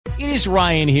It is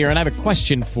Ryan here, and I have a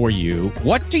question for you.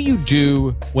 What do you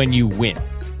do when you win?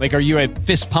 Like, are you a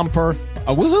fist pumper,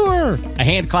 a woohooer, a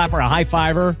hand clapper, a high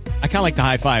fiver? I kind of like the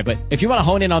high five, but if you want to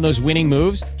hone in on those winning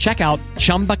moves, check out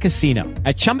Chumba Casino.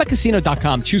 At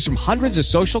ChumbaCasino.com, choose from hundreds of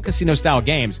social casino-style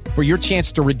games for your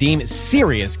chance to redeem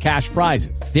serious cash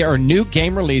prizes. There are new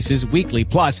game releases weekly,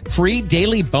 plus free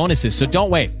daily bonuses. So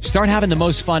don't wait. Start having the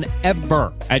most fun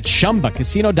ever at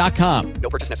ChumbaCasino.com.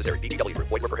 No purchase necessary. VGW Group.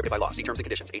 Void where prohibited by law. See terms and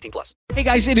conditions. 18+. Hey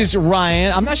guys, it is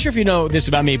Ryan. I'm not sure if you know this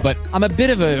about me, but I'm a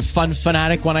bit of a fun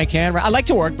fanatic when I can. I like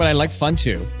to work, but I like fun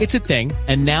too. It's a thing.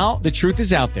 And now the truth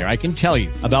is out there. I can tell you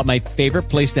about my favorite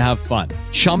place to have fun.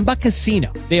 Chumba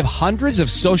Casino. They have hundreds of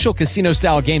social casino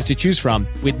style games to choose from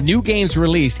with new games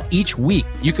released each week.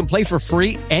 You can play for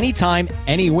free anytime,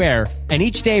 anywhere. And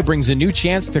each day brings a new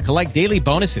chance to collect daily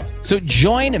bonuses. So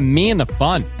join me in the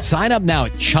fun. Sign up now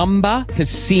at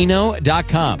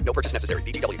ChumbaCasino.com. No purchase necessary.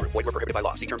 VGW Group. Void where prohibited by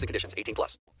law. See terms and conditions.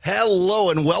 18+. Hello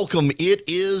and welcome. It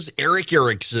is Eric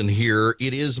Erickson here.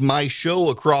 It is my show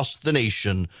across the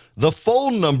nation. The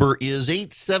phone number is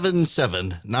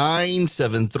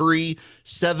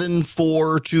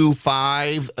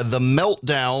 877-973-7425. The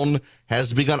meltdown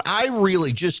has begun. I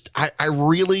really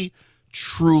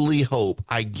truly hope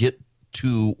I get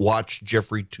to watch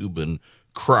Jeffrey Toobin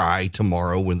cry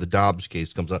tomorrow when the Dobbs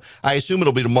case comes out. I assume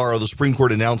it'll be tomorrow. The Supreme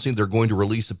Court announcing they're going to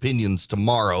release opinions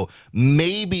tomorrow.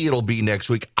 Maybe it'll be next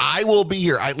week. I will be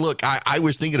here. I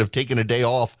was thinking of taking a day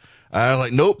off. I'm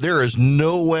like, nope, there is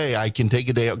no way I can take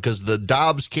a day out because the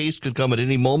Dobbs case could come at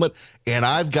any moment, and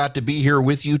I've got to be here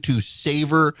with you to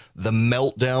savor the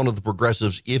meltdown of the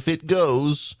progressives if it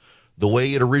goes the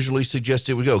way it originally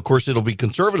suggested it would go. Of course, it'll be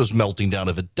conservatives melting down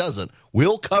if it doesn't.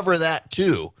 We'll cover that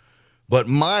too. But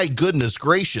my goodness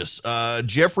gracious,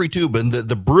 Jeffrey Toobin,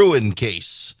 the Bruen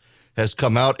case has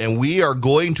come out, and we are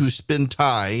going to spend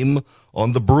time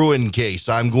on the Bruen case.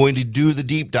 I'm going to do the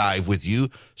deep dive with you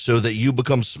so that you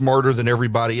become smarter than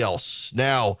everybody else.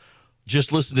 Now,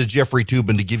 just listen to Jeffrey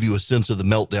Toobin to give you a sense of the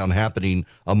meltdown happening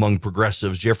among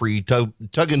progressives. Jeffrey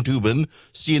Toobin,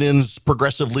 CNN's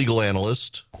progressive legal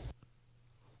analyst.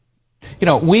 You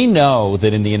know, we know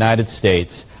that in the United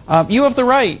States, you have the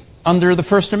right under the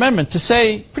First Amendment to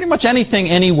say pretty much anything,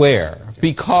 anywhere,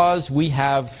 because we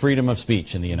have freedom of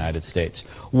speech in the United States.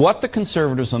 What the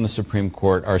conservatives on the Supreme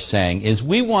Court are saying is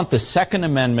we want the Second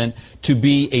Amendment to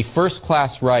be a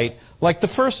first-class right like the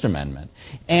First Amendment.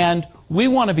 And we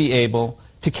want to be able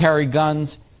to carry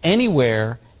guns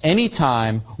anywhere,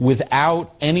 anytime,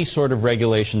 without any sort of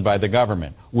regulation by the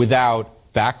government,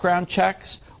 without background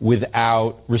checks,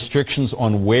 without restrictions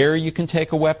on where you can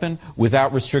take a weapon,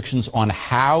 without restrictions on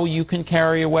how you can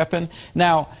carry a weapon.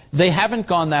 Now, they haven't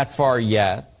gone that far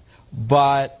yet,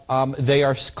 but they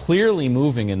are clearly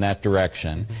moving in that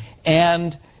direction.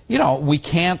 And, you know, we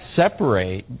can't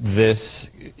separate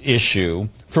this issue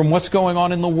from what's going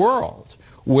on in the world,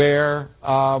 where,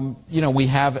 you know, we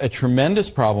have a tremendous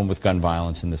problem with gun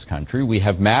violence in this country. We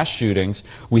have mass shootings.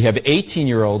 We have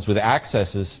 18-year-olds with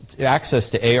access to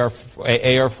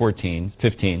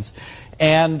AR-15s.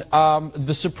 And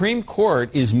the Supreme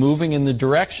Court is moving in the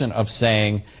direction of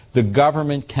saying the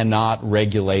government cannot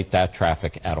regulate that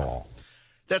traffic at all.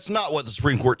 That's not what the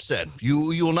Supreme Court said. You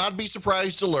will not be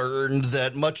surprised to learn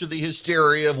that much of the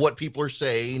hysteria of what people are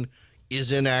saying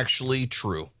isn't actually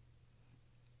true.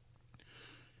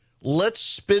 Let's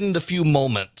spend a few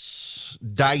moments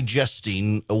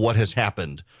digesting what has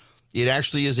happened. It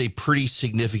actually is a pretty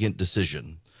significant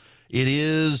decision. It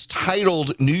is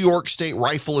titled New York State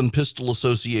Rifle and Pistol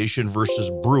Association versus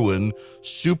Bruen,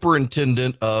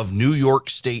 Superintendent of New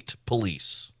York State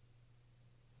Police.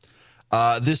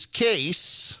 This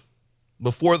case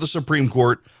before the Supreme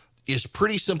Court is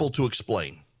pretty simple to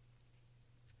explain.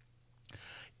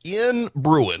 In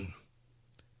Bruen,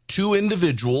 two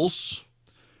individuals,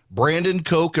 Brandon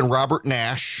Koch and Robert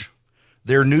Nash,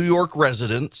 they're New York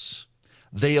residents.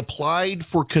 They applied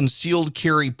for concealed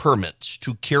carry permits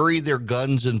to carry their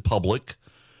guns in public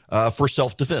for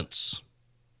self-defense.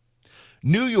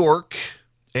 New York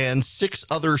and 6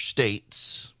 other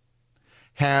states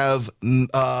have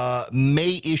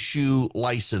may issue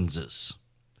licenses.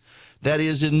 That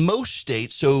is, in most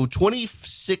states, so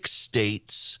 26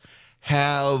 states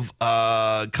have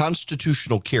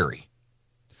constitutional carry.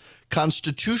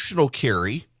 Constitutional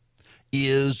carry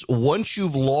is once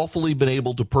you've lawfully been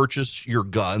able to purchase your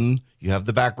gun, you have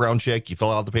the background check, you fill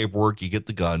out the paperwork, you get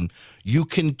the gun, you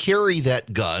can carry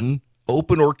that gun,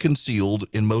 open or concealed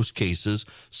in most cases.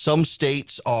 Some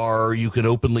states are you can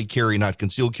openly carry, not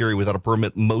concealed carry without a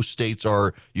permit. Most states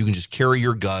are you can just carry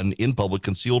your gun in public,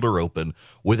 concealed or open,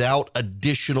 without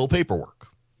additional paperwork.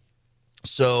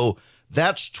 So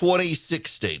That's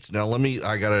 26 states. Now,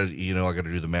 I gotta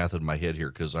do the math in my head here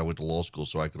because I went to law school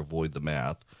so I could avoid the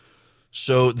math.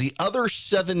 So the other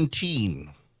 17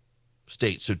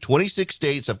 states, so 26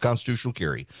 states have constitutional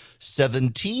carry.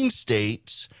 17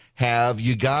 states have,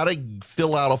 you gotta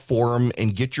fill out a form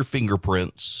and get your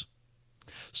fingerprints.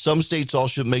 Some states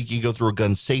also make you go through a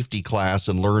gun safety class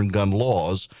and learn gun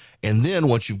laws. And then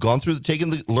once you've gone through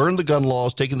learned the gun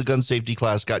laws, taken the gun safety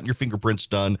class, gotten your fingerprints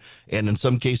done, and in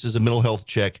some cases a mental health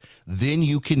check, then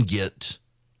you can get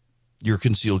your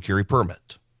concealed carry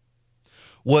permit.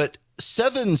 What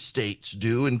 7 states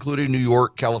do, including New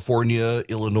York, California,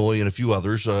 Illinois, and a few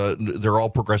others, they're all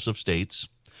progressive states.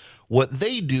 What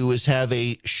they do is have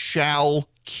a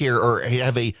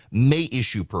may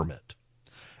issue permit.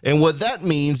 And what that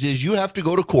means is you have to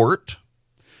go to court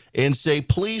and say,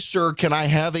 please, sir, can I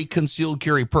have a concealed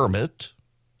carry permit?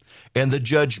 And the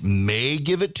judge may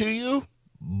give it to you,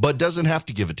 but doesn't have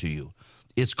to give it to you.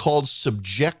 It's called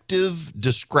subjective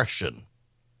discretion.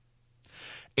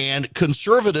 And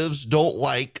conservatives don't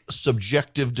like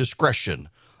subjective discretion.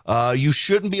 You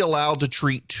shouldn't be allowed to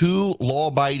treat two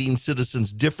law-abiding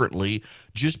citizens differently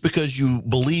just because you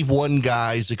believe one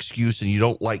guy's excuse and you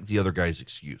don't like the other guy's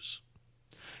excuse.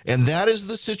 And that is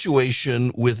the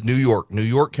situation with New York. New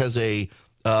York has a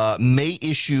may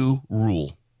issue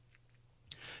rule.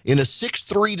 In a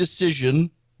 6-3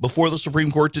 decision before the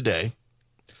Supreme Court today,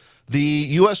 the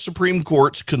U.S. Supreme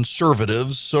Court's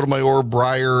conservatives, Sotomayor,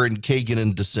 Breyer, and Kagan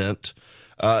in dissent,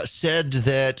 said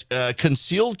that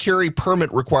concealed carry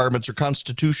permit requirements are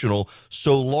constitutional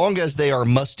so long as they are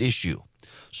must issue.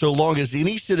 So long as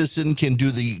any citizen can do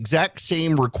the exact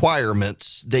same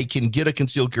requirements, they can get a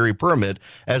concealed carry permit,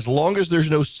 as long as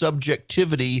there's no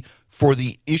subjectivity for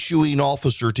the issuing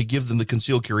officer to give them the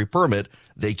concealed carry permit,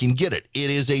 they can get it. It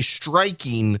is a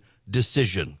striking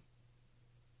decision.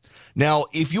 Now,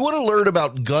 if you want to learn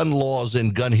about gun laws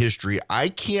and gun history, I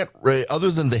can't,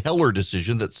 other than the Heller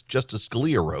decision that Justice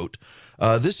Scalia wrote,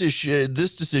 this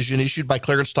decision issued by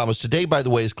Clarence Thomas. Today, by the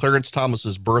way, is Clarence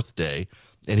Thomas's birthday,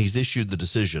 and he's issued the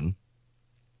decision.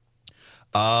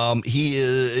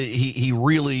 He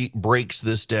really breaks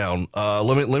this down.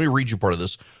 Let me read you part of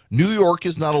this. New York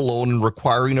is not alone in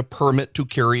requiring a permit to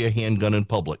carry a handgun in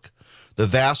public. The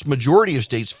vast majority of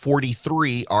states,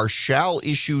 43, are shall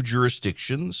issue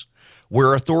jurisdictions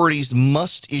where authorities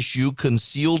must issue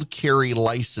concealed carry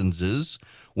licenses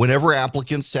whenever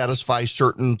applicants satisfy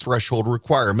certain threshold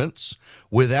requirements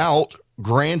without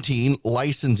granting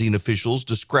licensing officials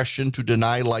discretion to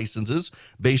deny licenses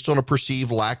based on a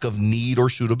perceived lack of need or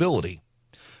suitability.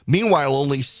 Meanwhile,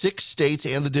 only 6 states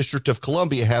and the District of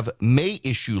Columbia have may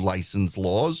issue license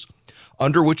laws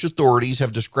under which authorities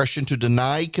have discretion to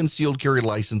deny concealed carry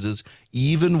licenses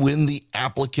even when the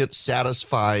applicant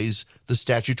satisfies the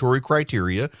statutory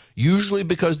criteria, usually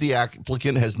because the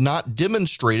applicant has not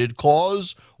demonstrated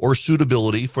cause or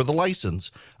suitability for the license.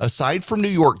 Aside from New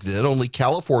York, then, only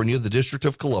California, the District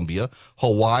of Columbia,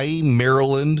 Hawaii,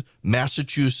 Maryland,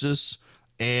 Massachusetts,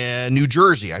 and New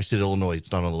Jersey, I said Illinois,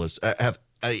 it's not on the list, have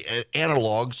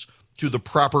analogs to the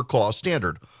proper cause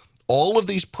standard. All of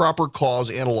these proper cause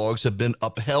analogs have been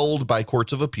upheld by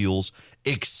courts of appeals,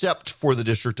 except for the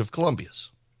District of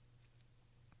Columbia's.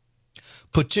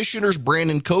 Petitioners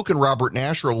Brandon Koch and Robert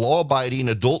Nash are law-abiding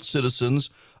adult citizens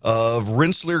of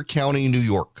Rensselaer County, New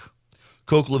York.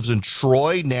 Koch lives in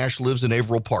Troy. Nash lives in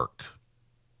Averill Park.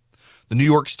 The New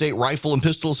York State Rifle and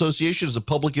Pistol Association is a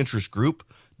public interest group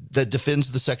that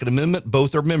defends the Second Amendment.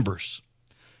 Both are members.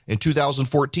 In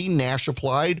 2014, Nash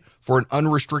applied for an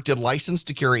unrestricted license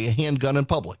to carry a handgun in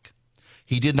public.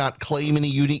 He did not claim any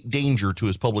unique danger to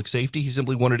his public safety. He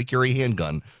simply wanted to carry a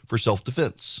handgun for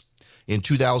self-defense. In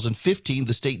 2015,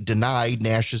 the state denied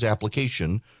Nash's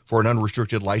application for an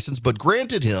unrestricted license, but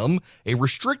granted him a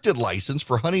restricted license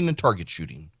for hunting and target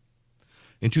shooting.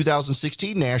 In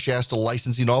 2016, Nash asked a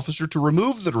licensing officer to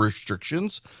remove the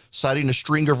restrictions, citing a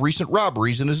string of recent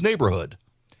robberies in his neighborhood.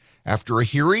 After a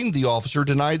hearing, the officer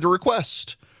denied the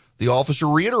request. The officer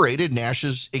reiterated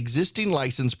Nash's existing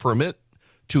license permit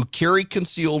to carry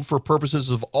concealed for purposes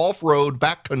of off-road,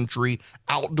 backcountry,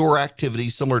 outdoor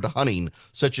activities similar to hunting,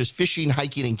 such as fishing,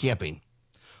 hiking, and camping,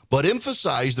 but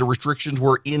emphasized the restrictions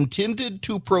were intended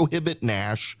to prohibit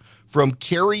Nash from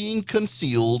carrying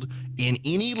concealed in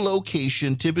any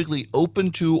location typically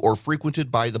open to or frequented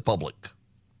by the public.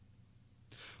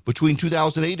 Between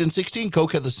 2008 and 16,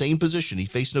 Koch had the same position. He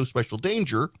faced no special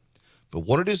danger, but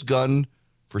wanted his gun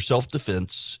for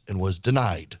self-defense and was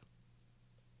denied.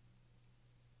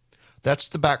 That's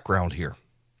the background here.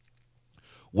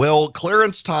 Well,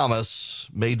 Clarence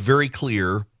Thomas made very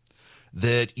clear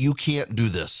that you can't do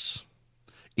this.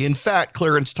 In fact,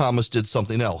 Clarence Thomas did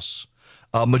something else.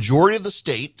 A majority of the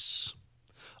states,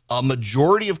 a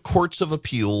majority of courts of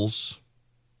appeals,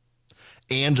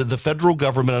 and the federal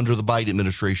government under the Biden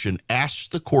administration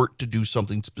asked the court to do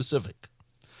something specific.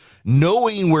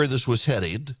 Knowing where this was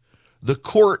headed, the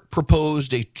court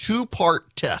proposed a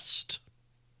two-part test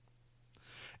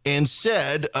and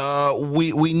said,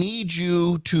 we need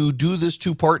you to do this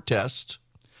two-part test.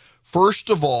 First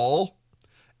of all,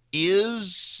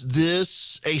 is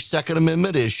this a Second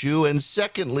Amendment issue? And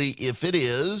secondly, if it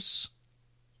is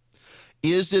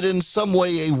it in some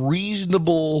way a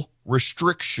reasonable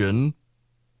restriction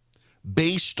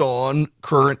based on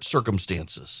current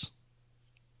circumstances?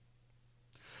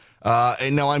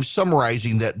 And now I'm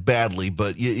summarizing that badly,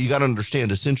 but you got to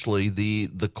understand, essentially,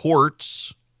 the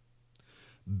courts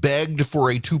begged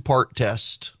for a two-part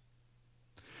test,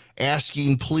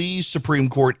 asking, please, Supreme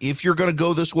Court, if you're going to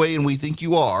go this way, and we think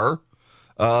you are,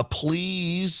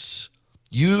 please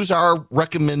use our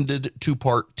recommended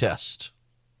two-part test.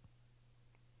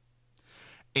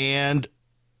 And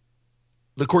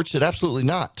the court said, absolutely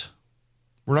not.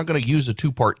 We're not going to use a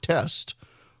two-part test.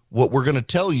 What we're going to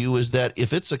tell you is that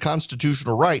if it's a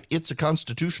constitutional right, it's a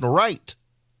constitutional right.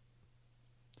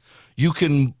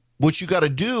 What you got to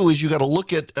do is you got to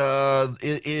look at,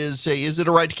 is it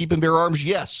a right to keep and bear arms?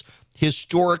 Yes.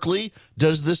 Historically,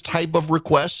 does this type of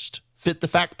request fit the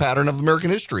fact pattern of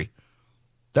American history?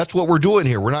 That's what we're doing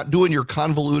here. We're not doing your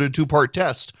convoluted two-part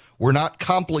test. We're not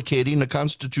complicating a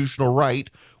constitutional right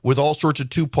with all sorts of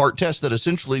two-part tests that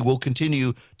essentially will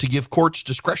continue to give courts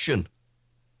discretion.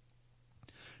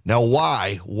 Now,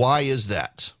 why? Why is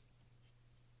that?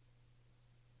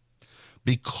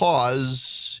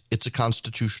 Because it's a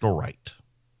constitutional right.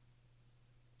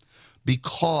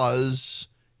 Because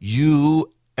you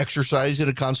exercising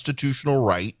a constitutional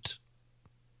right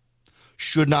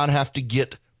should not have to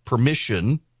get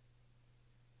permission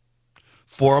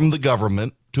from the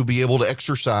government to be able to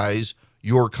exercise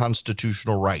your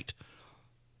constitutional right.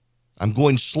 I'm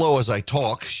going slow as I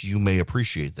talk. You may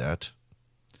appreciate that,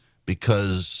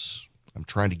 because I'm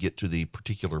trying to get to the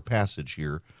particular passage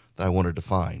here that I wanted to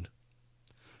find.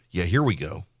 Yeah, here we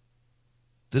go.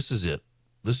 This is it.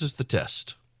 This is the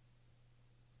test.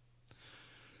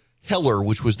 Heller,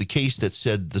 which was the case that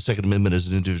said the Second Amendment is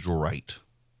an individual right,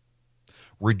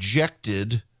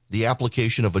 rejected the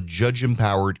application of a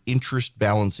judge-empowered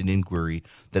interest-balancing inquiry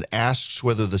that asks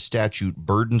whether the statute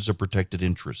burdens a protected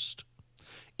interest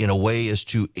in a way as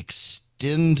to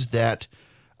extend that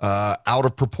out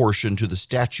of proportion to the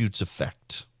statute's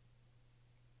effect.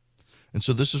 And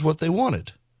so this is what they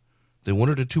wanted. They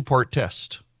wanted a two-part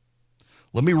test.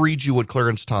 Let me read you what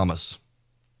Clarence Thomas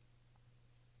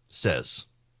says.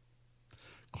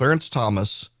 Clarence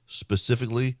Thomas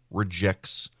specifically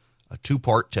rejects a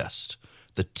two-part test.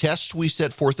 The test we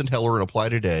set forth in Heller and apply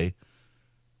today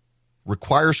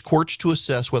requires courts to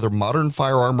assess whether modern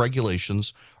firearm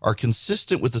regulations are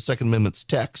consistent with the Second Amendment's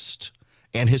text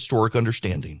and historic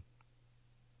understanding.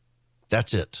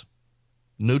 That's it.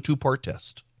 No two-part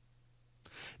test.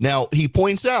 Now, he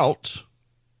points out,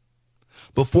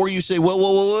 before you say,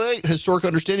 wait, historic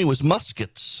understanding was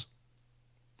muskets,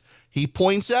 he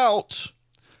points out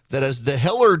that as the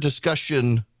Heller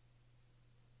discussion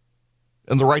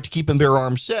and the right to keep and bear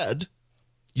arms said,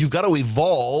 you've got to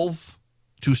evolve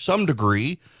to some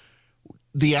degree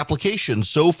the application.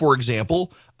 So, for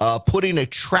example, putting a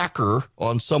tracker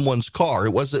on someone's car,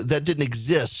 that didn't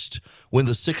exist when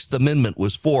the Sixth Amendment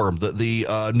was formed. The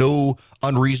no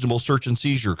unreasonable search and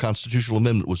seizure constitutional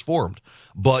amendment was formed.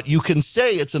 But you can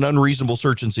say it's an unreasonable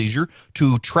search and seizure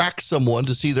to track someone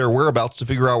to see their whereabouts, to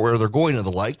figure out where they're going and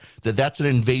the like, that's an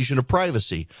invasion of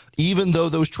privacy, even though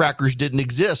those trackers didn't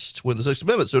exist with the Sixth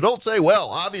Amendment. So don't say, well,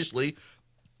 obviously,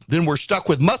 then we're stuck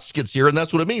with muskets here, and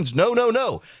that's what it means.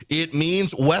 No. It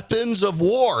means weapons of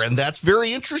war, and that's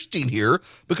very interesting here,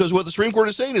 because what the Supreme Court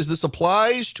is saying is this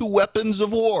applies to weapons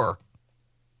of war.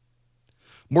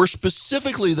 More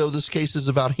specifically, though, this case is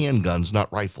about handguns,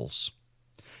 not rifles.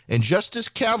 And Justice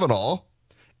Kavanaugh,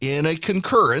 in a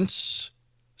concurrence,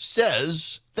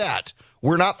 says that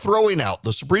we're not throwing out.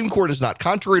 The Supreme Court is not,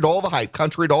 contrary to all the hype,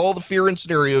 contrary to all the fear and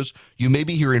scenarios you may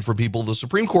be hearing from people, the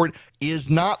Supreme Court is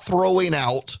not throwing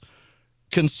out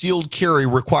concealed carry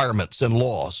requirements and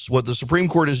laws. What the Supreme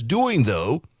Court is doing,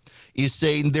 though, is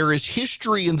saying there is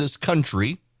history in this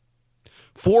country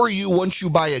for you, once you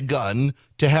buy a gun,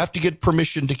 to have to get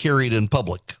permission to carry it in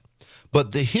public.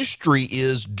 But the history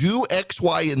is do X,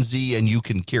 Y, and Z, and you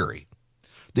can carry.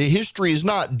 The history is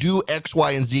not do X,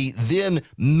 Y, and Z, then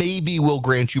maybe we'll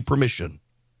grant you permission.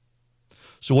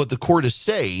 So what the court is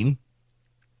saying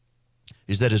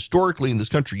is that historically in this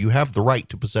country, you have the right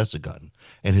to possess a gun.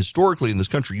 And historically in this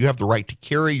country, you have the right to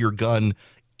carry your gun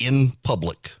in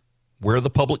public, where the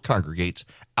public congregates,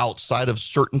 outside of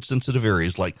certain sensitive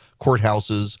areas like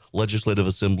courthouses, legislative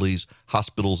assemblies,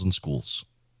 hospitals, and schools.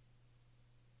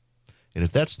 And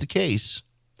if that's the case,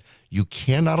 you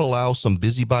cannot allow some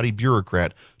busybody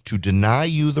bureaucrat to deny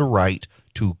you the right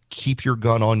to keep your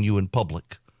gun on you in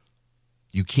public.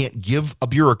 You can't give a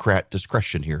bureaucrat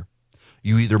discretion here.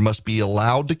 You either must be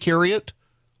allowed to carry it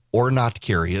or not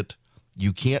carry it.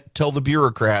 You can't tell the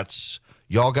bureaucrats,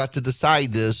 y'all got to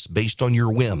decide this based on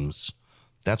your whims.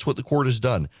 That's what the court has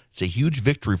done. It's a huge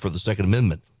victory for the Second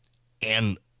Amendment.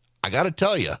 And I got to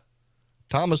tell you,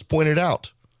 Thomas pointed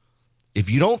out, if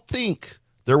you don't think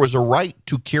there was a right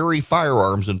to carry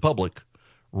firearms in public,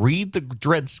 read the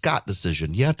Dred Scott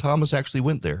decision. Yeah, Thomas actually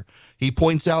went there. He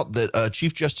points out that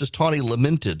Chief Justice Taney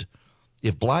lamented,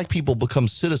 if black people become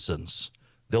citizens,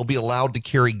 they'll be allowed to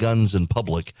carry guns in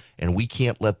public, and we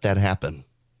can't let that happen.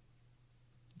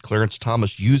 Clarence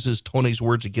Thomas uses Taney's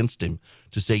words against him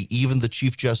to say even the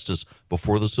Chief Justice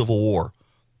before the Civil War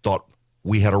thought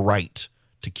we had a right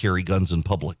to carry guns in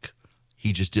public.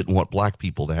 He just didn't want black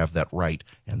people to have that right,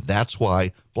 and that's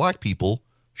why black people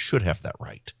should have that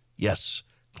right. Yes,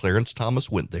 Clarence Thomas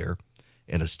went there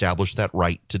and established that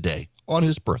right today on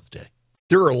his birthday.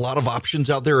 There are a lot of options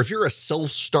out there. If you're a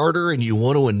self-starter and you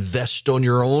want to invest on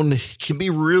your own, it can be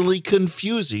really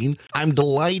confusing. I'm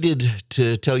delighted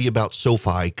to tell you about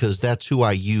SoFi because that's who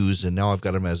I use, and now I've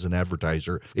got them as an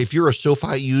advertiser. If you're a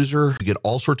SoFi user, you get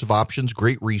all sorts of options,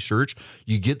 great research.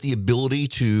 You get the ability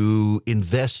to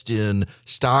invest in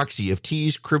stocks,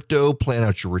 EFTs, crypto, plan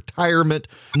out your retirement.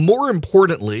 More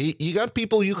importantly, you got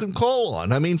people you can call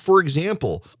on. I mean, for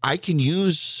example, I can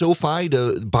use SoFi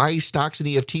to buy stocks and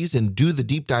EFTs and do the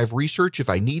deep dive research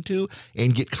if I need to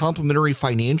and get complimentary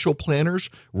financial planners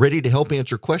ready to help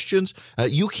answer questions.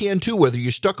 You can too, whether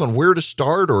you're stuck on where to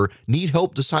start or need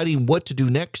help deciding what to do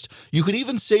next. You can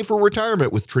even save for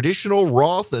retirement with traditional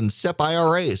Roth and SEP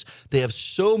IRAs. They have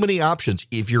so many options.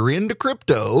 If you're into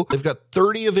crypto, they've got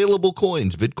 30 available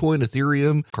coins: Bitcoin,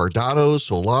 Ethereum, Cardano,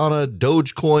 Solana,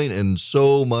 Dogecoin, and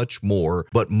so much more.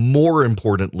 But more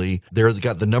importantly, they've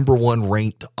got the #1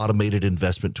 ranked automated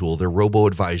investment tool, their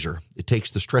robo-advisor. It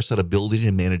takes the stress out of building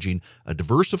and managing a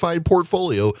diversified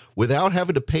portfolio without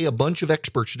having to pay a bunch of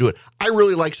experts to do it. I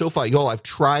really like SoFi. Y'all, I've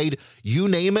tried, you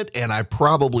name it, and I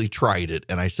probably tried it,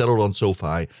 and I settled on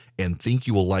SoFi and think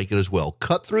you will like it as well.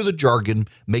 Cut through the jargon,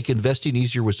 make investing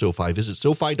easier with SoFi. Visit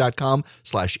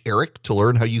SoFi.com/Eric to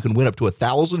learn how you can win up to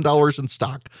 $1,000 in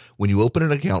stock when you open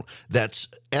an account. That's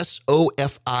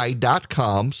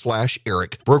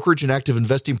SoFi.com/Eric. Brokerage and active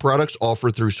investing products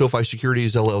offered through SoFi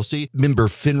Securities LLC, member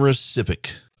FINRA SIPC.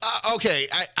 Okay,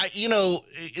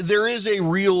 there is a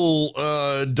real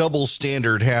double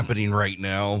standard happening right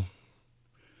now.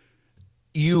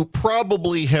 You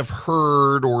probably have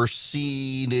heard or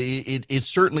seen, it's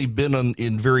certainly been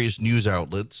in various news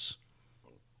outlets,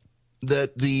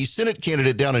 that the Senate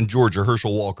candidate down in Georgia,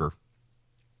 Herschel Walker,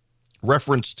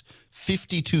 referenced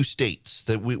 52 states,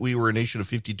 that we were a nation of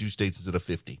 52 states instead of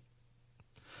 50.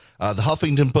 The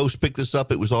Huffington Post picked this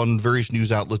up. It was on various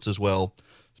news outlets as well.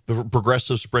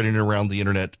 Progressives spreading it around the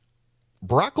internet.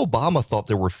 Barack Obama thought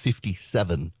there were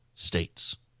 57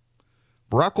 states.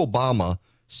 Barack Obama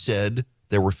said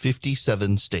there were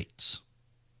 57 states.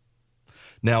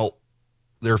 Now,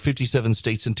 there are 57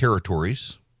 states and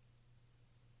territories.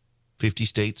 50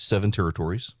 states, 7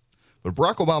 territories. But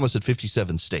Barack Obama said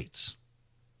 57 states.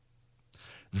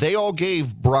 They all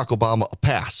gave Barack Obama a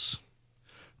pass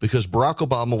because Barack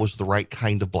Obama was the right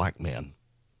kind of black man,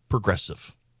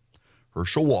 progressive.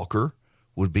 Herschel Walker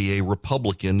would be a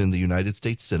Republican in the United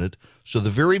States Senate, so the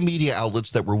very media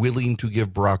outlets that were willing to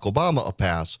give Barack Obama a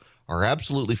pass are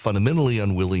absolutely fundamentally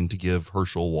unwilling to give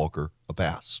Herschel Walker a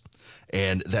pass.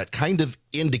 And that kind of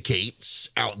indicates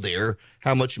out there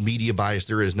how much media bias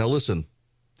there is. Now, listen,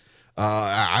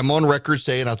 I'm on record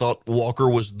saying I thought Walker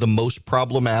was the most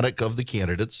problematic of the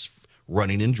candidates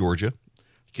running in Georgia.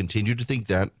 I continue to think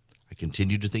that. I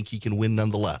continue to think he can win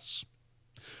nonetheless.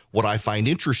 What I find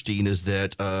interesting is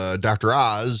that Dr.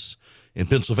 Oz in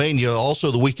Pennsylvania, also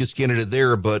the weakest candidate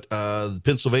there, but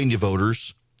Pennsylvania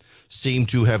voters seem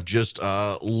to have just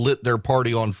lit their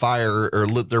party on fire, or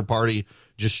lit their party,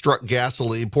 just struck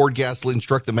gasoline, poured gasoline,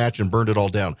 struck the match, and burned it all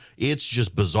down. It's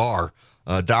just bizarre.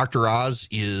 Dr. Oz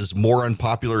is more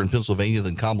unpopular in Pennsylvania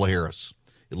than Kamala Harris,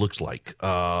 it looks like.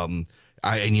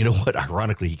 And you know what?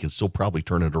 Ironically, he can still probably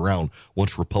turn it around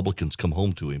once Republicans come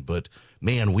home to him. But,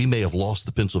 man, we may have lost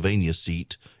the Pennsylvania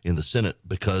seat in the Senate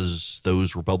because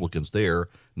those Republicans there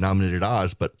nominated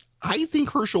Oz. But I think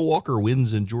Herschel Walker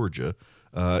wins in Georgia.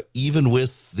 even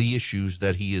with the issues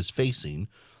that he is facing.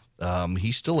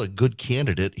 He's still a good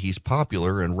candidate. He's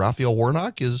popular, and Raphael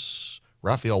Warnock is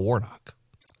Raphael Warnock.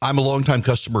 I'm a longtime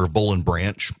customer of Boll &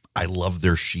 Branch. I love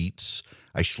their sheets.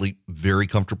 I sleep very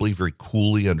comfortably, very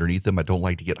coolly underneath them. I don't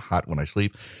like to get hot when I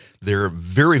sleep. They're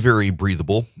very, very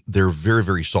breathable. They're very,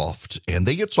 very soft, and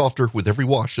they get softer with every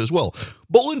wash as well.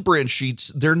 Boll & Branch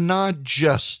sheets, they're not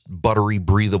just buttery,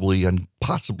 breathably, and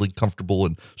possibly comfortable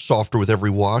and softer with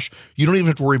every wash. You don't even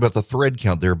have to worry about the thread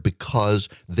count there because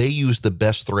they use the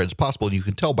best threads possible, and you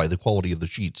can tell by the quality of the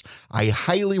sheets. I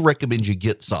highly recommend you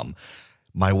get some.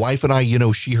 My wife and I,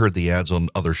 she heard the ads on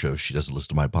other shows. She doesn't listen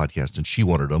to my podcast, and she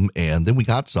wanted them. And then we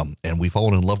got some, and we've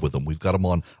fallen in love with them. We've got them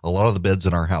on a lot of the beds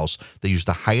in our house. They use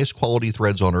the highest quality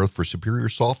threads on earth for superior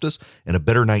softness and a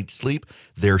better night's sleep.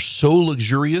 They're so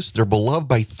luxurious. They're beloved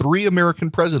by 3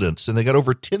 American presidents, and they got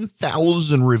over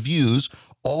 10,000 reviews,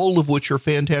 all of which are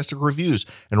fantastic reviews.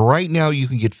 And right now you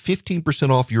can get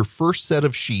 15% off your first set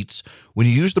of sheets when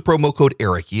you use the promo code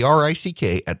ERICK,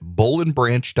 E-R-I-C-K, at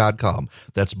bollandbranch.com.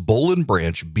 That's Boll &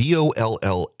 Branch,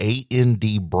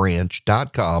 B-O-L-L-A-N-D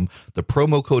branch.com. The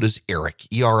promo code is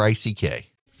ERICK, E-R-I-C-K.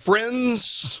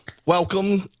 Friends,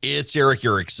 welcome. It's Eric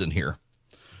Erickson here.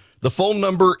 The phone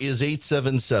number is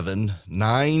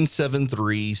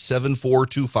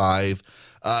 877-973-7425.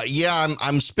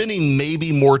 I'm spending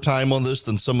maybe more time on this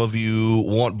than some of you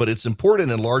want, but it's important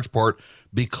in large part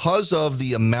because of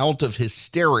the amount of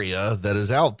hysteria that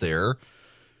is out there.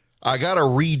 I got to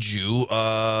read you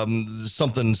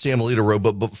something Sam Alito wrote,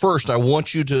 but first I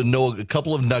want you to know a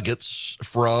couple of nuggets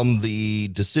from the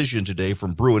decision today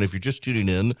from Bruin. If you're just tuning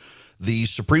in, the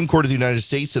Supreme Court of the United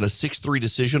States, in a 6-3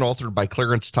 decision authored by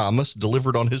Clarence Thomas,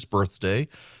 delivered on his birthday,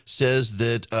 says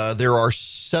that there are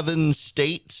 7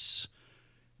 states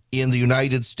in the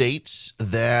United States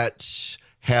that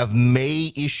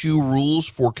may issue rules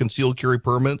for concealed carry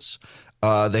permits.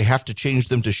 They have to change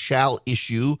them to shall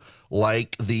issue,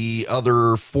 like the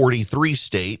other 43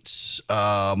 states.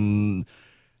 The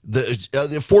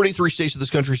 43 states of this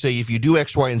country say if you do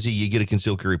X, Y, and Z, you get a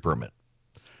concealed carry permit.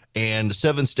 And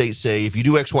 7 states say if you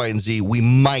do X, Y, and Z, we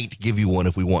might give you one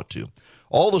if we want to.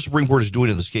 All the Supreme Court is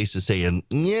doing in this case is saying,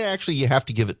 actually, you have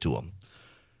to give it to them.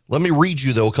 Let me read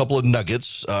you, though, a couple of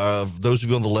nuggets. Those of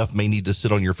you on the left may need to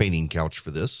sit on your fainting couch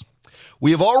for this.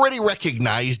 We have already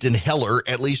recognized in Heller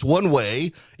at least one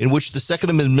way in which the Second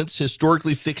Amendment's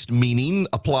historically fixed meaning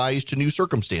applies to new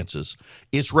circumstances.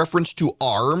 Its reference to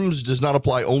arms does not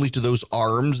apply only to those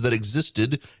arms that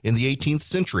existed in the 18th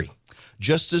century.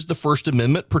 Just as the First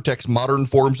Amendment protects modern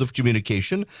forms of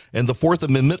communication and the Fourth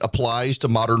Amendment applies to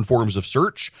modern forms of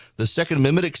search, the Second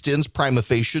Amendment extends prima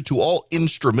facie to all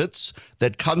instruments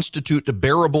that constitute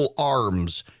bearable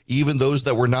arms, even those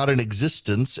that were not in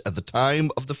existence at the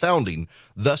time of the founding.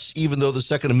 Thus, even though the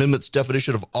Second Amendment's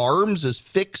definition of arms is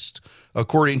fixed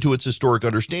according to its historic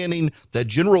understanding, that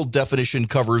general definition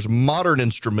covers modern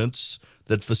instruments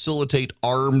that facilitate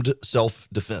armed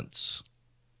self-defense.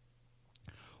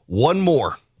 One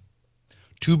more.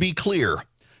 To be clear,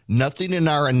 nothing in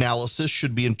our analysis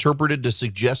should be interpreted to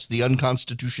suggest the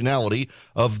unconstitutionality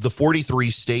of the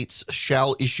 43 states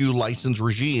shall issue license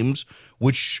regimes,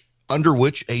 under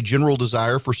which a general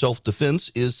desire for self-defense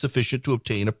is sufficient to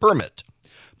obtain a permit.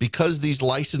 Because these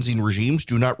licensing regimes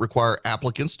do not require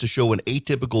applicants to show an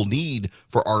atypical need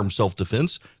for armed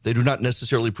self-defense, they do not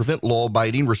necessarily prevent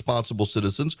law-abiding, responsible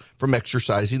citizens from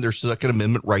exercising their Second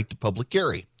Amendment right to public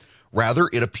carry. Rather,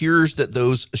 it appears that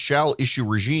those shall issue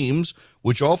regimes,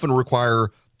 which often require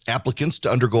applicants to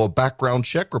undergo a background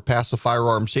check or pass a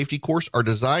firearm safety course, are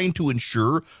designed to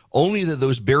ensure only that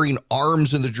those bearing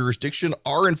arms in the jurisdiction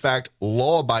are, in fact,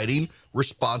 law-abiding,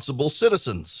 responsible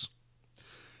citizens.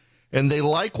 And they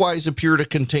likewise appear to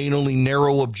contain only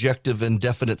narrow, objective, and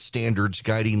definite standards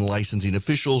guiding licensing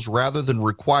officials rather than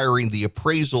requiring the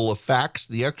appraisal of facts,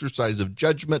 the exercise of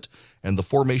judgment, and the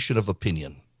formation of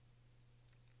opinion.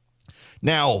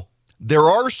 Now, there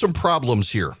are some problems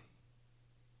here.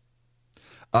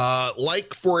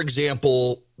 Like, for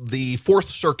example, the Fourth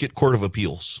Circuit Court of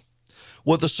Appeals.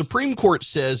 What the Supreme Court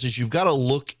says is you've got to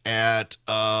look at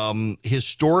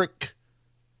historic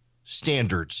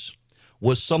standards.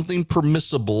 Was something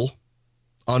permissible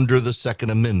under the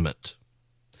Second Amendment?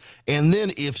 And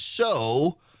then if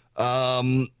so,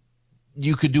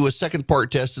 you could do a second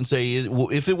part test and say,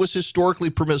 if it was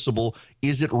historically permissible,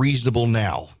 is it reasonable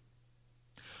now?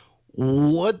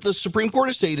 What the Supreme Court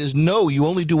has said is, no, you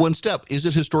only do one step. Is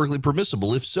it historically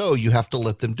permissible? If so, you have to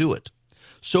let them do it.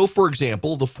 So, for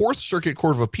example, the Fourth Circuit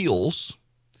Court of Appeals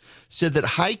said that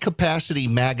high-capacity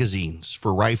magazines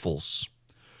for rifles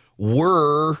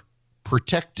were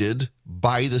protected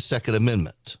by the Second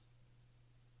Amendment.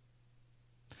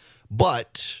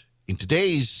 But in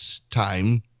today's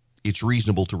time, it's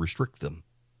reasonable to restrict them.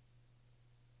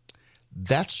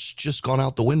 That's just gone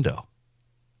out the window.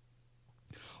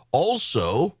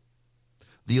 Also,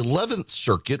 the 11th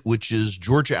Circuit, which is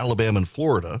Georgia, Alabama, and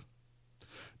Florida,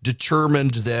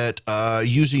 determined that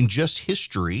using just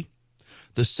history,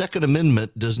 the Second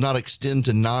Amendment does not extend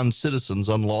to non-citizens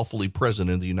unlawfully present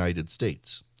in the United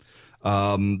States.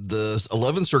 The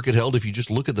 11th Circuit held, if you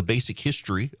just look at the basic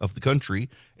history of the country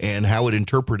and how it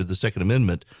interpreted the Second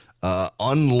Amendment,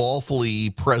 unlawfully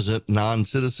present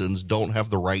non-citizens don't have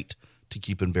the right to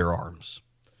keep and bear arms.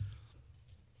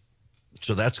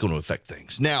 So that's going to affect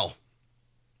things. Now,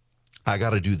 I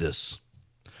got to do this.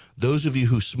 Those of you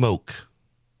who smoke,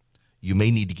 you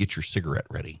may need to get your cigarette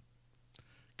ready,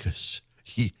 because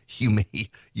you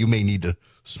may need to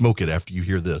smoke it after you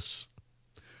hear this.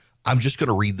 I'm just going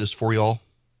to read this for y'all.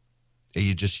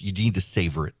 You need to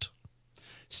savor it.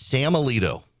 Sam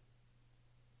Alito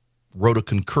wrote a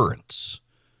concurrence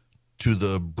to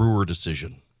the Bruin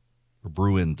decision.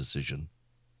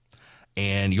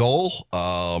 And y'all,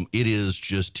 it is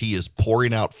just, he is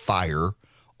pouring out fire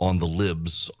on the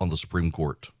libs on the Supreme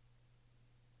Court.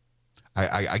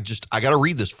 I got to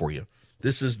read this for you.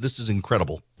 This is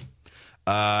incredible.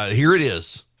 Here it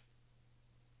is.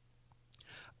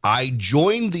 I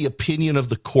join the opinion of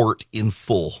the court in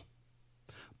full,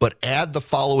 but add the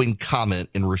following comment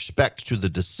in respect to the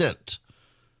dissent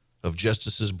of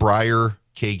Justices Breyer,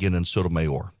 Kagan, and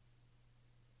Sotomayor.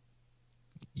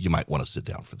 You might want to sit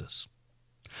down for this.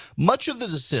 Much of the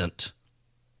dissent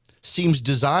seems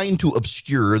designed to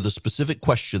obscure the specific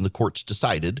question the courts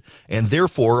decided, and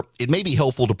therefore it may be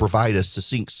helpful to provide a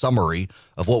succinct summary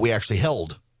of what we actually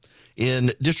held.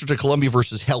 In District of Columbia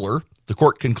versus Heller, the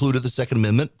court concluded the Second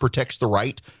Amendment protects the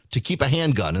right to keep a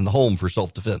handgun in the home for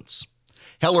self-defense.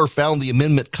 Heller found the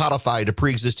amendment codified a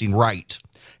pre-existing right,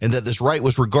 and that this right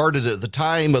was regarded at the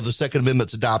time of the Second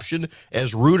Amendment's adoption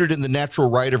as rooted in the natural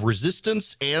right of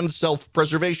resistance and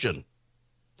self-preservation.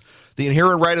 The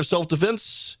inherent right of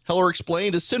self-defense, Heller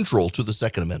explained, is central to the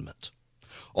Second Amendment.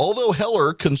 Although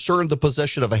Heller concerned the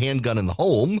possession of a handgun in the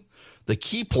home, the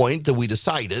key point that we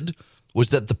decided was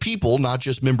that the people, not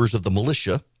just members of the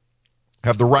militia,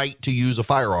 have the right to use a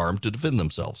firearm to defend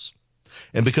themselves.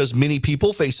 And because many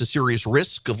people face a serious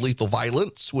risk of lethal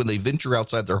violence when they venture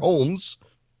outside their homes,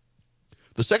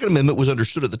 the Second Amendment was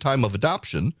understood at the time of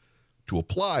adoption to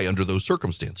apply under those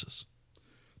circumstances.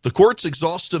 The court's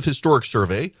exhaustive historic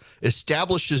survey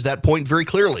establishes that point very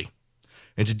clearly.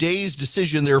 And today's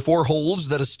decision, therefore, holds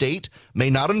that a state may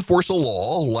not enforce a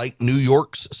law like New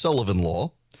York's S11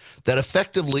 law that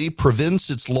effectively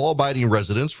prevents its law-abiding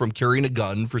residents from carrying a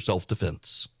gun for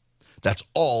self-defense. That's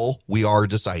all we are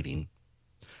deciding.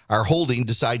 Our holding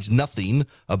decides nothing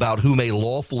about who may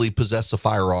lawfully possess a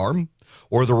firearm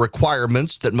or the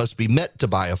requirements that must be met to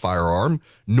buy a firearm,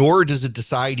 nor does it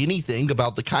decide anything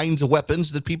about the kinds of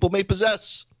weapons that people may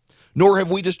possess. Nor have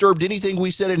we disturbed anything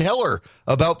we said in Heller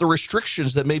about the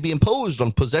restrictions that may be imposed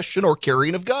on possession or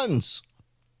carrying of guns.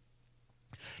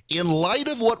 In light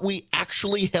of what we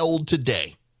actually held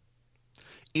today,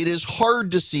 it is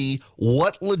hard to see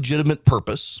what legitimate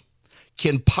purpose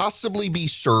can possibly be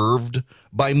served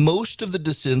by most of the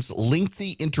dissent's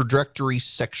lengthy introductory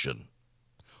section.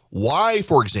 Why,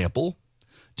 for example,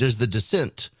 does the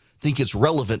dissent think it's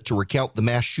relevant to recount the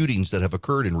mass shootings that have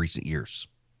occurred in recent years?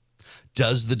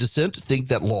 Does the dissent think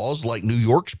that laws like New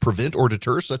York's prevent or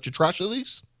deter such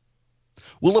atrocities?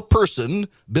 Will a person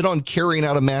bent on carrying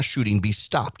out a mass shooting be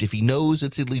stopped if he knows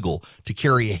it's illegal to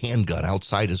carry a handgun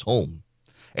outside his home?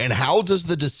 And how does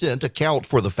the dissent account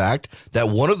for the fact that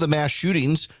one of the mass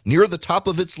shootings near the top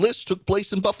of its list took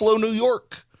place in Buffalo, New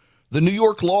York? The New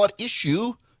York law at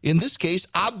issue, in this case,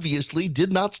 obviously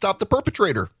did not stop the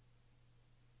perpetrator.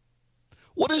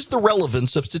 What is the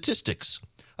relevance of statistics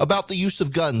about the use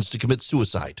of guns to commit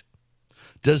suicide?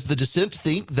 Does the dissent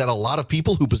think that a lot of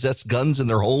people who possess guns in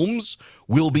their homes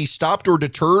will be stopped or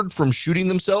deterred from shooting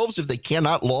themselves if they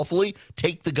cannot lawfully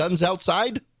take the guns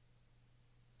outside?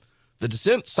 The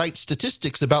dissent cites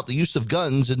statistics about the use of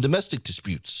guns in domestic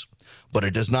disputes, but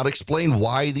it does not explain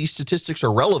why these statistics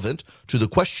are relevant to the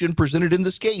question presented in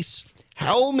this case.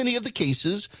 How many of the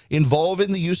cases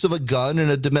involving the use of a gun in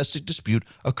a domestic dispute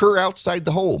occur outside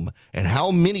the home, and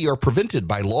how many are prevented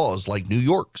by laws like New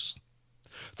York's?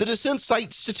 The dissent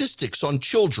cites statistics on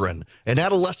children and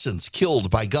adolescents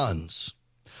killed by guns.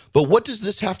 But what does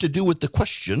this have to do with the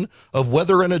question of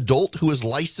whether an adult who is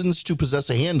licensed to possess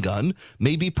a handgun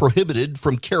may be prohibited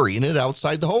from carrying it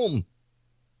outside the home?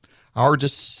 Our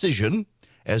decision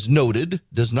as noted,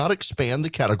 does not expand the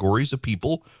categories of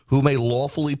people who may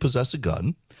lawfully possess a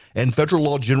gun, and federal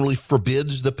law generally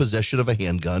forbids the possession of a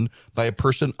handgun by a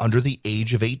person under the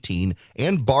age of 18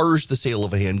 and bars the sale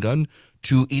of a handgun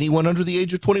to anyone under the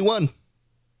age of 21.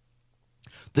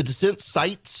 The dissent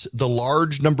cites the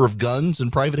large number of guns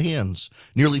in private hands,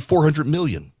 nearly 400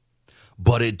 million.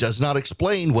 But it does not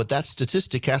explain what that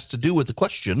statistic has to do with the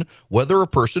question whether a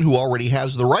person who already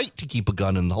has the right to keep a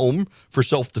gun in the home for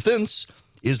self-defense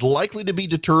is likely to be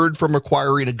deterred from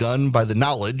acquiring a gun by the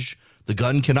knowledge the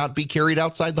gun cannot be carried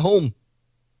outside the home.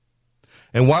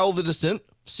 And while the dissent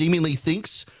seemingly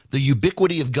thinks the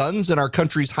ubiquity of guns and our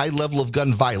country's high level of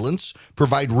gun violence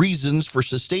provide reasons for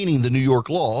sustaining the New York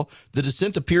law, the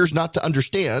dissent appears not to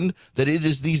understand that it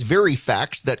is these very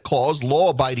facts that cause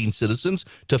law-abiding citizens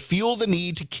to feel the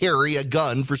need to carry a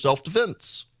gun for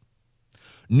self-defense.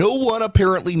 No one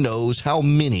apparently knows how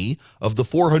many of the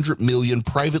 400 million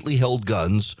privately held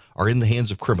guns are in the hands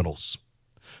of criminals.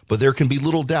 But there can be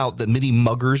little doubt that many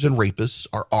muggers and rapists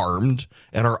are armed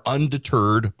and are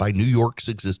undeterred by New York's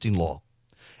existing law.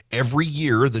 Every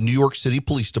year, the New York City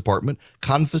Police Department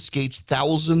confiscates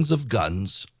thousands of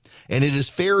guns, and it is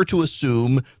fair to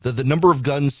assume that the number of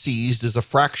guns seized is a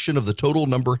fraction of the total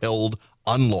number held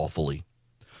unlawfully.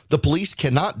 The police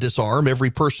cannot disarm every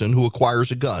person who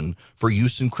acquires a gun for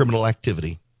use in criminal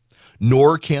activity,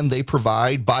 nor can they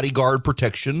provide bodyguard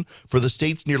protection for the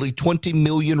state's nearly 20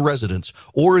 million residents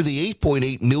or the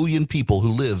 8.8 million people who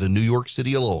live in New York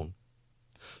City alone.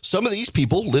 Some of these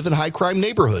people live in high-crime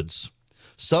neighborhoods.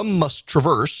 Some must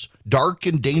traverse dark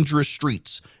and dangerous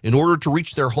streets in order to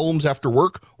reach their homes after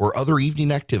work or other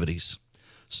evening activities.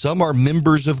 Some are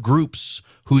members of groups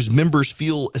whose members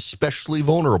feel especially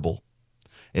vulnerable.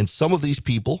 And some of these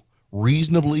people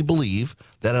reasonably believe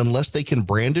that unless they can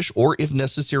brandish or, if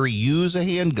necessary, use a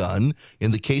handgun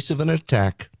in the case of an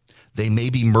attack, they may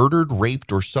be murdered,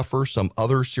 raped, or suffer some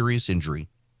other serious injury.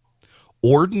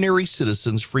 Ordinary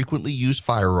citizens frequently use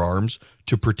firearms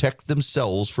to protect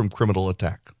themselves from criminal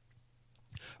attack.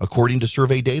 According to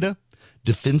survey data,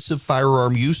 defensive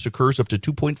firearm use occurs up to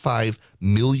 2.5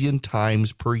 million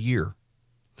times per year.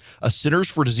 A Centers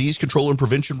for Disease Control and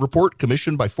Prevention report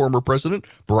commissioned by former President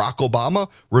Barack Obama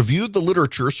reviewed the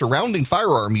literature surrounding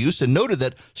firearm use and noted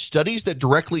that studies that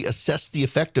directly assess the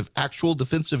effect of actual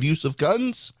defensive use of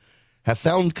guns have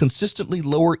found consistently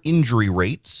lower injury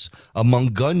rates among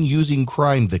gun-using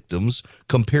crime victims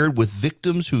compared with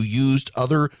victims who used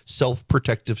other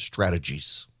self-protective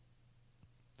strategies.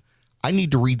 I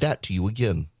need to read that to you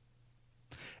again.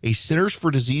 A Centers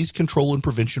for Disease Control and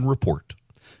Prevention report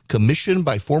commissioned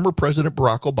by former President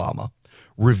Barack Obama,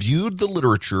 reviewed the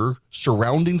literature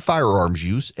surrounding firearms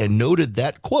use and noted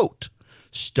that, quote,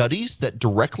 studies that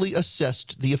directly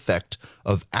assessed the effect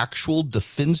of actual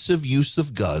defensive use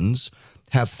of guns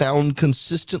have found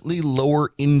consistently lower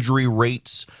injury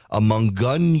rates among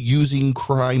gun-using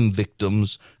crime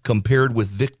victims compared with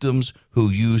victims who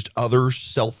used other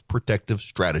self-protective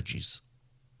strategies.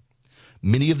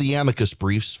 Many of the amicus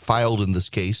briefs filed in this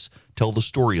case tell the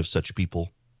story of such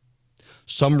people.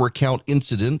 Some recount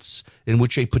incidents in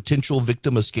which a potential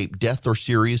victim escaped death or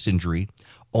serious injury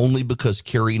only because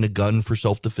carrying a gun for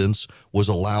self-defense was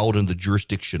allowed in the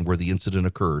jurisdiction where the incident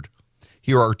occurred.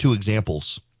 Here are two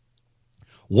examples.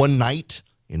 One night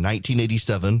in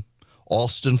 1987,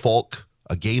 Austin Falk,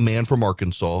 a gay man from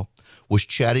Arkansas, was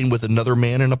chatting with another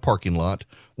man in a parking lot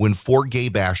when four gay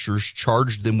bashers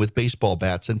charged them with baseball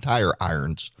bats and tire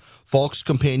irons. Falk's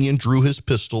companion drew his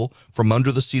pistol from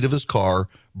under the seat of his car,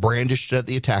 brandished it at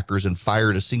the attackers, and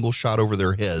fired a single shot over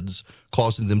their heads,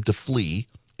 causing them to flee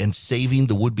and saving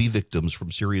the would-be victims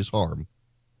from serious harm.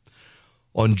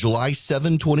 On July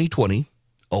 7, 2020,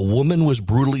 a woman was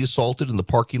brutally assaulted in the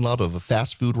parking lot of a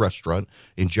fast food restaurant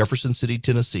in Jefferson City,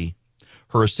 Tennessee.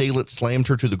 Her assailant slammed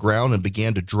her to the ground and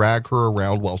began to drag her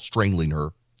around while strangling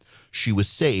her. She was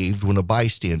saved when a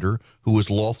bystander who was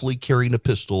lawfully carrying a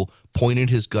pistol pointed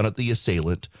his gun at the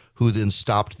assailant, who then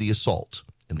stopped the assault,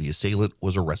 and the assailant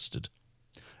was arrested.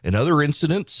 In other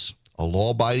incidents, a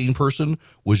law-abiding person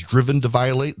was driven to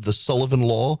violate the Sullivan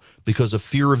Law because of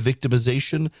fear of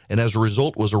victimization, and as a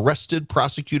result was arrested,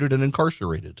 prosecuted, and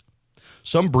incarcerated.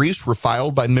 Some briefs were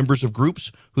filed by members of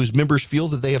groups whose members feel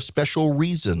that they have special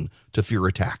reason to fear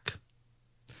attack.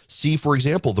 See, for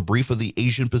example, the brief of the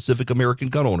Asian Pacific American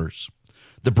gun owners,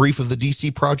 the brief of the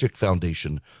DC Project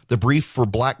Foundation, the brief for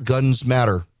Black Guns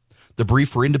Matter, the brief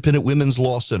for Independent Women's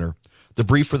Law Center, the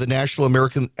brief for the National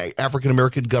African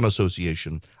American Gun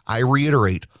Association. I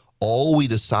reiterate, all we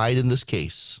decide in this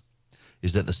case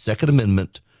is that the Second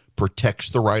Amendment protects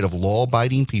the right of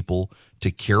law-abiding people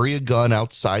to carry a gun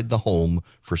outside the home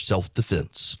for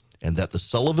self-defense, and that the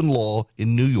Sullivan Law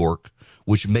in New York,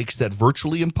 which makes that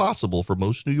virtually impossible for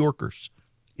most New Yorkers,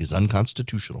 is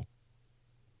unconstitutional.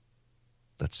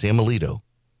 That's Sam Alito.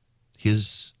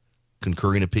 His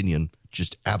concurring opinion,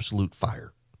 just absolute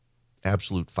fire.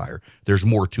 Absolute fire. There's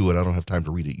more to it. I don't have time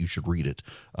to read it. You should read it.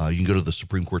 You can go to the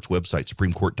Supreme Court's website,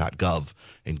 supremecourt.gov,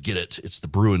 and get it. It's the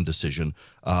Bruin decision.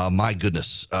 My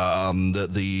goodness.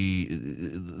 The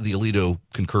Alito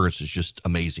concurrence is just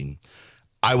amazing.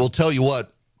 I will tell you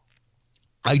what,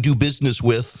 I do business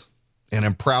with, and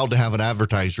I'm proud to have an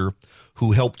advertiser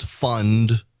who helped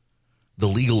fund the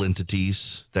legal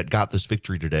entities that got this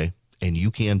victory today, and you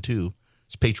can too.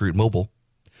 It's Patriot Mobile.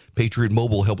 Patriot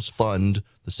Mobile helps fund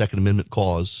the Second Amendment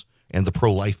cause and the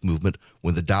pro-life movement.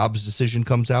 When the Dobbs decision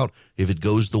comes out, if it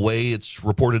goes the way it's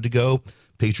reported to go,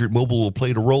 Patriot Mobile will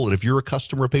play a role. And if you're a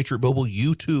customer of Patriot Mobile,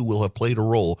 you too will have played a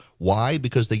role. Why?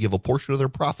 Because they give a portion of their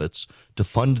profits to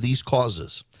fund these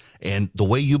causes. And the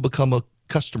way you become a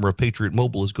customer of Patriot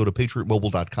Mobile is go to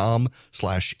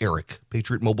patriotmobile.com/Eric,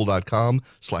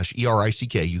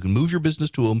 patriotmobile.com/ERICK. You can move your business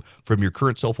to them from your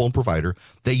current cell phone provider.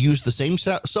 They use the same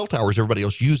cell towers everybody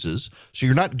else uses, so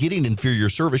you're not getting inferior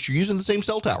service. You're using the same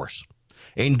cell towers.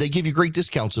 And they give you great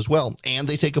discounts as well. And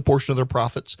they take a portion of their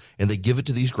profits and they give it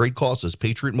to these great causes.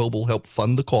 Patriot Mobile helped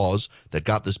fund the cause that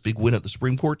got this big win at the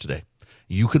Supreme Court today.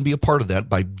 You can be a part of that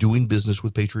by doing business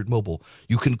with Patriot Mobile.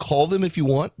 You can call them if you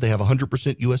want. They have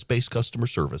 100% U.S.-based customer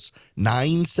service.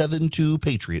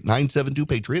 972-PATRIOT,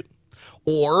 972-PATRIOT.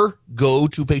 Or go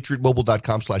to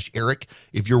patriotmobile.com/Eric.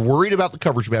 If you're worried about the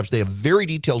coverage maps, they have very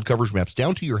detailed coverage maps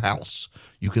down to your house.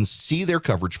 You can see their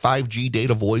coverage, 5G,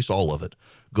 data, voice, all of it.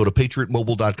 Go to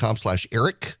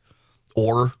patriotmobile.com/Eric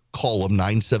or call them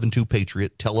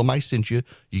 972-PATRIOT. Tell them I sent you.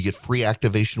 You get free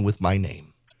activation with my name.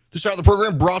 This part of the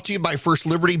program brought to you by First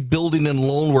Liberty Building and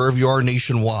Loan wherever you are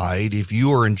nationwide. If you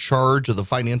are in charge of the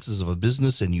finances of a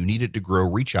business and you need it to grow,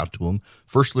 reach out to them.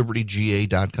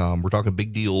 FirstLibertyGA.com. We're talking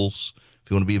big deals.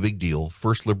 If you want to be a big deal,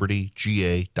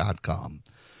 FirstLibertyGA.com.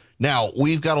 Now,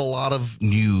 we've got a lot of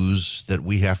news that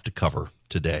we have to cover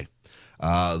today.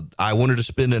 I wanted to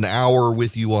spend an hour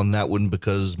with you on that one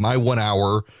because my 1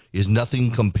 hour is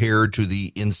nothing compared to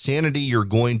the insanity you're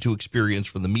going to experience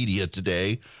from the media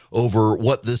today over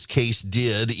what this case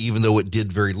did, even though it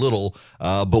did very little.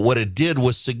 But what it did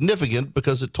was significant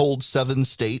because it told 7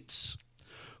 states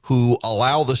who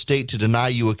allow the state to deny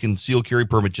you a concealed carry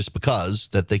permit just because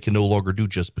that they can no longer do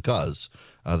just because.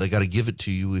 They got to give it to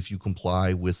you if you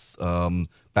comply with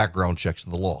background checks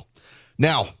of the law.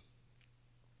 Now,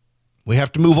 we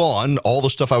have to move on. All the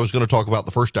stuff I was going to talk about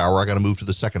the first hour, I got to move to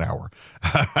the second hour.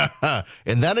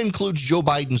 And that includes Joe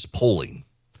Biden's polling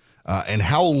and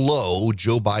how low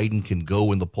Joe Biden can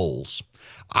go in the polls.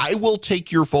 I will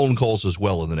take your phone calls as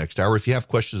well in the next hour. If you have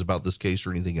questions about this case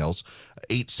or anything else,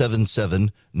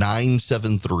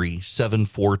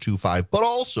 877-973-7425. But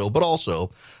also,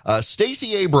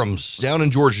 Stacey Abrams down in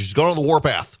Georgia, she's gone on the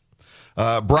warpath.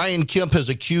 Brian Kemp has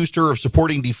accused her of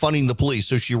supporting defunding the police.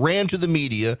 So she ran to the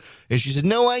media and she said,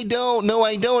 No, I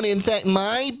don't. In fact,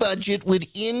 my budget would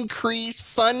increase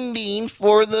funding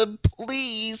for the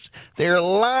police. They're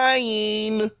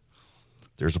lying.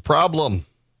 There's a problem.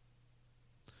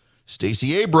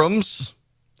 Stacey Abrams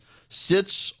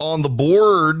sits on the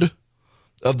board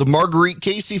of the Marguerite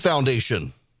Casey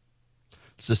Foundation.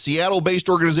 It's a Seattle-based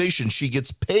organization. She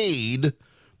gets paid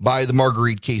by the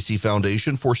Marguerite Casey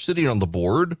Foundation for sitting on the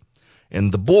board,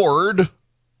 and the board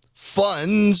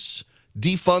funds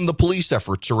defund the police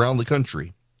efforts around the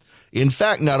country. In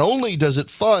fact, not only does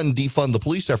it fund defund the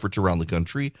police efforts around the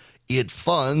country, it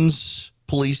funds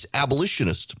police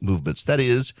abolitionist movements. That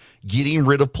is, getting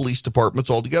rid of police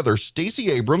departments altogether. Stacey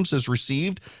Abrams has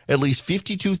received at least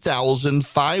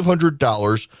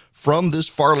 $52,500 from this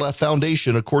far-left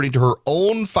foundation, according to her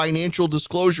own financial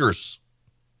disclosures.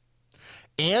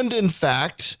 And in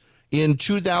fact, in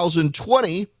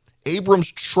 2020,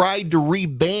 Abrams tried to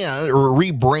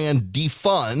rebrand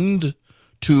defund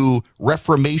to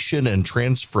reformation and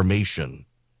transformation.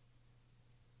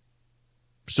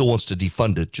 Still wants to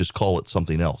defund it, just call it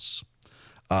something else.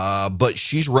 But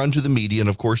she's run to the media, and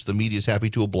of course the media is happy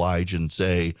to oblige and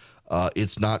say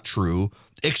it's not true.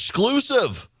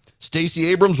 Exclusive! Stacey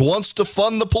Abrams wants to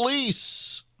fund the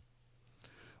police.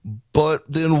 But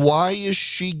then why is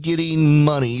she getting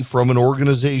money from an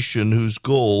organization whose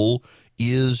goal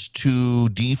is to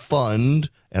defund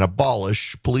and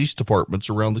abolish police departments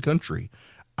around the country?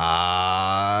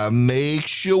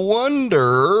 Makes you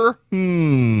wonder.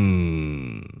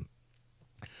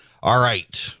 All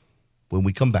right. When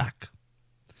we come back,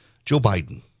 Joe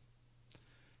Biden,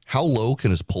 how low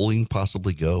can his polling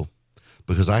possibly go?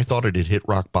 Because I thought it had hit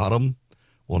rock bottom,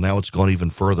 Well, now it's gone even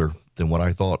further than what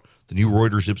I thought. The new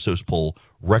Reuters Ipsos poll,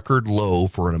 record low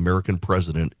for an American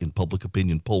president in public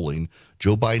opinion polling.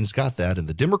 Joe Biden's got that. And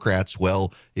the Democrats,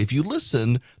 well, if you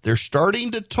listen, they're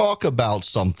starting to talk about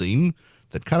something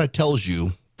that kind of tells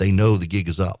you they know the gig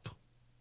is up.